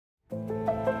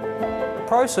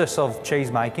process of cheese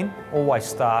making always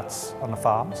starts on the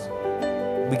farms.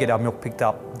 We get our milk picked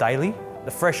up daily.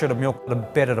 The fresher the milk, the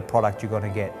better the product you're going to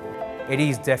get. It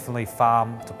is definitely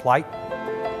farm to plate.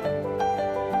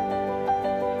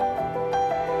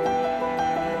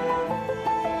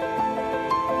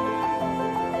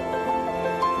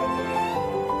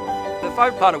 The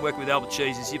favourite part of working with Alba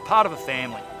Cheese is you're part of a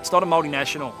family. It's not a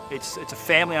multinational, it's a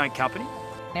family-owned company.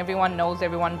 Everyone knows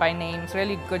everyone by name. It's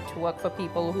really good to work for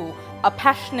people who are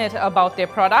passionate about their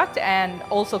product and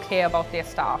also care about their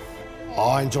staff.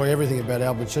 I enjoy everything about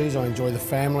Alba Cheese. I enjoy the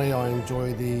family, I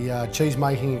enjoy the cheese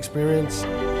making experience.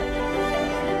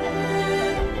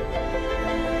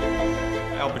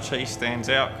 Alba Cheese stands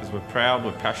out because we're proud,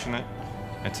 we're passionate.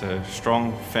 It's a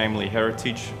strong family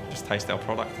heritage. Just taste our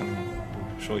product and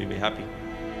I'm sure you'll be happy.